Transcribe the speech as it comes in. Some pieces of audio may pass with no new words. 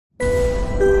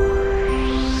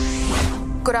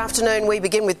Good afternoon. We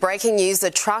begin with breaking news. A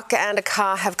truck and a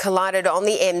car have collided on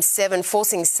the M7,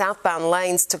 forcing southbound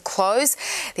lanes to close.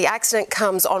 The accident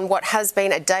comes on what has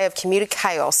been a day of commuter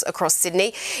chaos across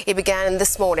Sydney. It began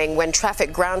this morning when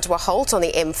traffic ground to a halt on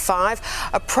the M5.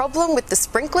 A problem with the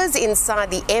sprinklers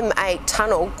inside the M8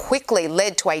 tunnel quickly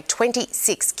led to a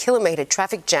 26-kilometre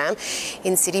traffic jam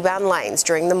in city-bound lanes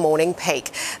during the morning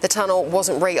peak. The tunnel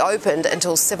wasn't reopened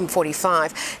until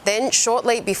 7:45. Then,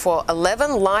 shortly before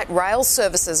 11, light rail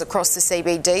services across the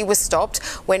CBD were stopped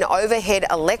when overhead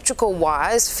electrical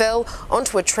wires fell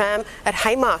onto a tram at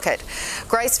Haymarket.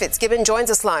 Grace Fitzgibbon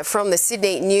joins us live from the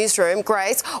Sydney newsroom.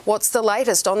 Grace, what's the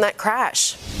latest on that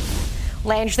crash?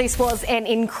 Lange, this was an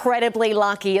incredibly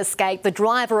lucky escape. The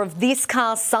driver of this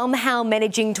car somehow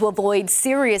managing to avoid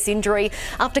serious injury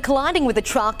after colliding with a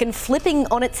truck and flipping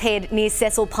on its head near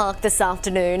Cecil Park this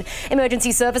afternoon.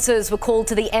 Emergency services were called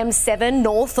to the M7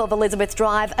 north of Elizabeth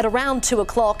Drive at around 2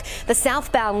 o'clock. The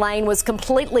southbound lane was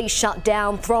completely shut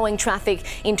down, throwing traffic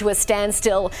into a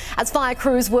standstill as fire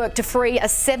crews worked to free a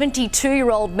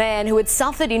 72-year-old man who had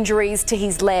suffered injuries to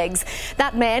his legs.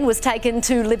 That man was taken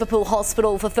to Liverpool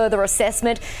Hospital for further assessment.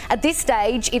 At this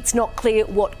stage, it's not clear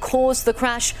what caused the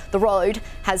crash. The road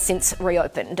has since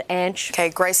reopened. Ange. OK,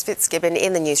 Grace Fitzgibbon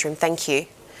in the newsroom. Thank you.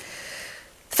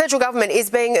 The federal government is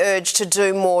being urged to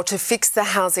do more to fix the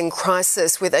housing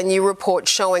crisis, with a new report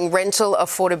showing rental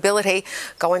affordability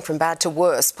going from bad to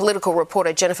worse. Political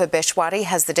reporter Jennifer Beshwadi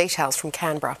has the details from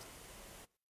Canberra.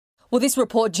 Well, this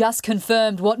report just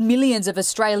confirmed what millions of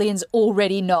Australians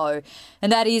already know,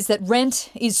 and that is that rent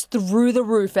is through the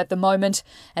roof at the moment,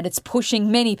 and it's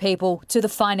pushing many people to the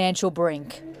financial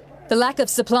brink. The lack of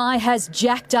supply has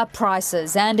jacked up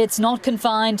prices, and it's not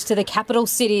confined to the capital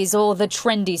cities or the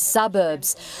trendy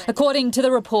suburbs. According to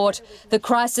the report, the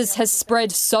crisis has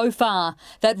spread so far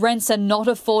that rents are not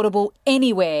affordable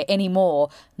anywhere anymore,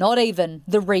 not even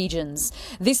the regions.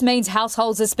 This means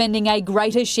households are spending a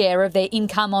greater share of their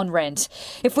income on rent.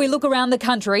 If we look around the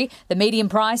country, the median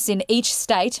price in each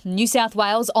state, New South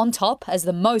Wales on top as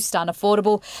the most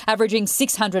unaffordable, averaging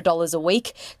 $600 a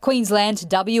week, Queensland,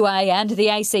 WA and the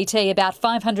ACT about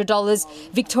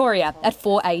 $500, Victoria at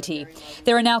 $480.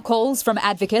 There are now calls from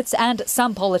advocates and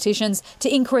some politicians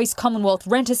to increase Commonwealth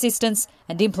rent assistance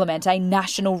and implement a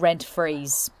national rent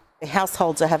freeze.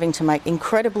 Households are having to make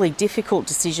incredibly difficult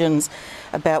decisions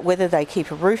about whether they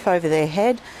keep a roof over their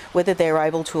head, whether they're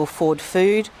able to afford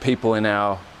food. People in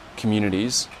our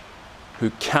communities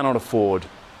who cannot afford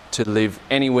to live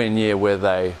anywhere near where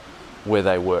they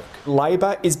work.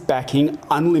 Labor is backing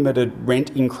unlimited rent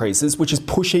increases, which is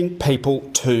pushing people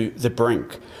to the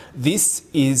brink. This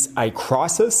is a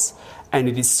crisis, and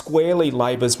it is squarely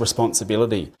Labor's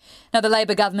responsibility. Now, the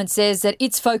Labor government says that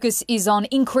its focus is on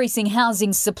increasing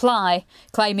housing supply,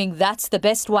 claiming that's the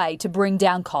best way to bring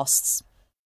down costs.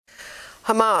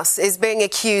 Hamas is being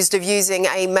accused of using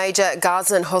a major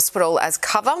Gazan hospital as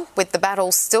cover, with the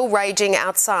battle still raging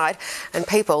outside and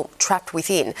people trapped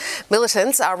within.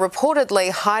 Militants are reportedly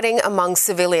hiding among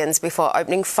civilians before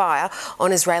opening fire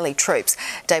on Israeli troops.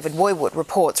 David Woywood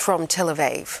reports from Tel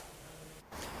Aviv.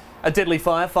 A deadly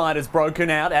firefight has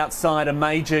broken out outside a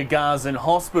major Gazan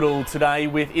hospital today,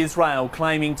 with Israel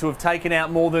claiming to have taken out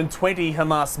more than 20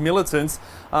 Hamas militants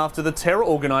after the terror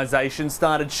organisation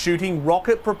started shooting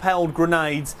rocket-propelled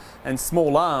grenades and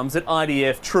small arms at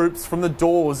IDF troops from the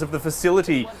doors of the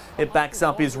facility. It backs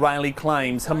up Israeli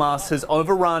claims Hamas has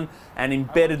overrun and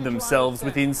embedded themselves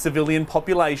within civilian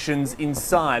populations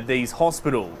inside these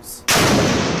hospitals.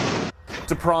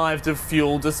 Deprived of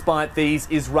fuel despite these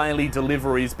Israeli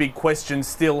deliveries, big questions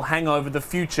still hang over the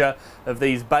future of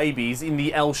these babies in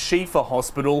the Al Shifa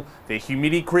hospital. Their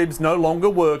humidity cribs no longer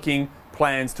working,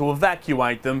 plans to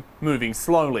evacuate them moving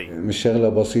slowly.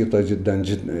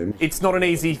 It's not an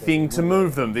easy thing to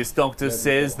move them, this doctor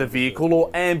says. The vehicle or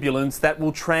ambulance that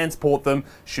will transport them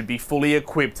should be fully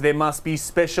equipped. There must be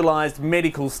specialised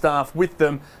medical staff with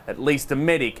them, at least a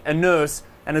medic, a nurse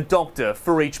and a doctor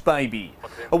for each baby.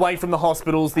 Away from the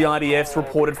hospitals, the IDF's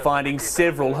reported finding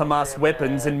several Hamas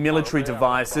weapons and military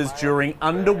devices during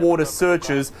underwater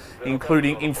searches,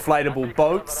 including inflatable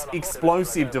boats,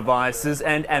 explosive devices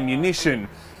and ammunition,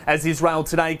 as Israel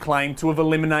today claimed to have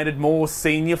eliminated more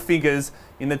senior figures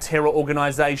in the terror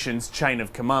organisation's chain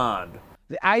of command.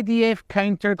 The IDF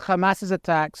countered Hamas's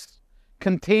attacks,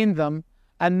 contained them,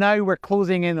 and now we're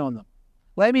closing in on them.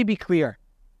 Let me be clear.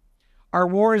 Our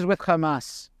war is with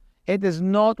Hamas. It is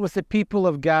not with the people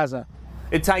of Gaza.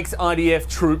 It takes IDF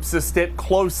troops a step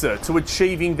closer to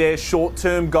achieving their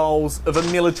short-term goals of a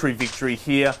military victory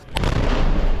here.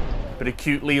 But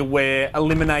acutely aware,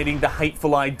 eliminating the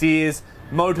hateful ideas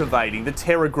motivating the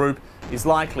terror group is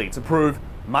likely to prove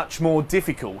much more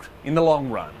difficult in the long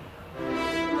run.